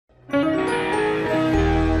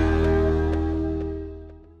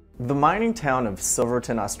The mining town of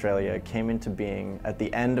Silverton, Australia came into being at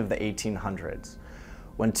the end of the 1800s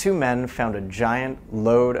when two men found a giant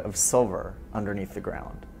load of silver underneath the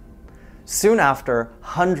ground. Soon after,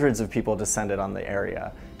 hundreds of people descended on the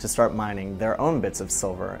area to start mining their own bits of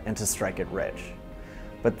silver and to strike it rich.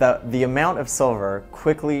 But the amount of silver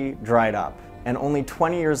quickly dried up, and only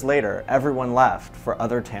 20 years later, everyone left for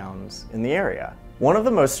other towns in the area. One of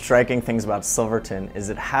the most striking things about Silverton is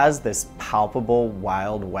it has this palpable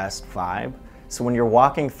Wild West vibe. So when you're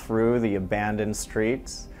walking through the abandoned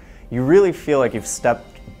streets, you really feel like you've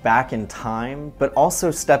stepped back in time, but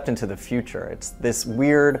also stepped into the future. It's this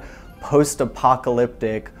weird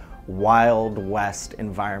post-apocalyptic Wild West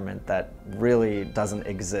environment that really doesn't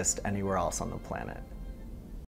exist anywhere else on the planet.